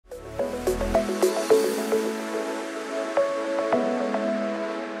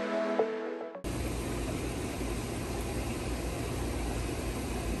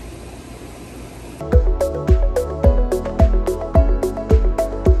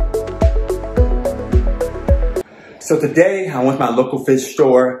So today I went to my local fish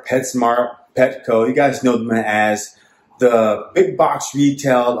store, PetSmart, Petco. You guys know them as the big box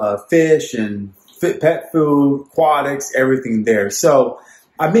retail of fish and pet food, aquatics, everything there. So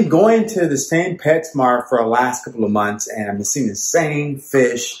I've been going to the same PetSmart for the last couple of months, and I've been seeing the same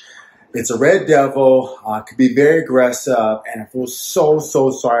fish. It's a red devil, could be very aggressive, and I feel so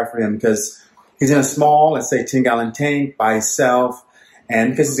sorry for him because he's in a small, let's say 10-gallon tank by himself.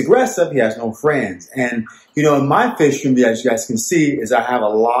 And because he's aggressive, he has no friends. And, you know, in my fish room, as you guys can see, is I have a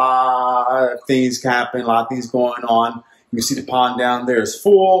lot of things happening, a lot of things going on. You can see the pond down there is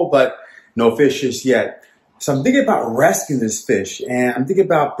full, but no fish just yet. So I'm thinking about rescuing this fish. And I'm thinking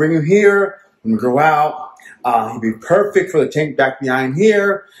about bringing him here and grow out. He'd be perfect for the tank back behind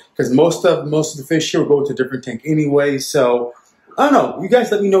here because most of the fish here will go to a different tank anyway. So I don't know. You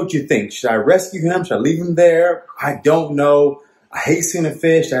guys let me know what you think. Should I rescue him? Should I leave him there? I don't know. I hate seeing a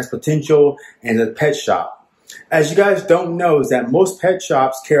fish that has potential in a pet shop. As you guys don't know is that most pet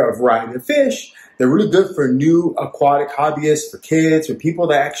shops carry a variety of fish. They're really good for new aquatic hobbyists, for kids, for people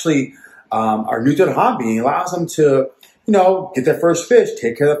that actually are new to the hobby. It allows them to, you know, get their first fish,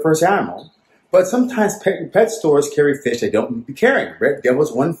 take care of their first animal. But sometimes pet stores carry fish they don't need to be carrying. Red devil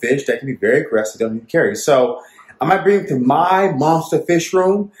is one fish that can be very aggressive, don't need to carry. So I might bring him to my monster fish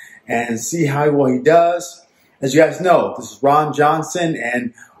room and see how well he does. As you guys know, this is Ron Johnson,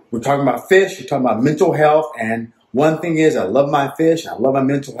 and we're talking about fish, we're talking about mental health, and one thing is I love my fish, I love my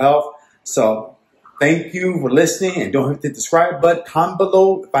mental health. So thank you for listening, and don't forget to hit the subscribe button. Comment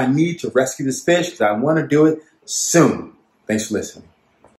below if I need to rescue this fish, because I want to do it soon. Thanks for listening.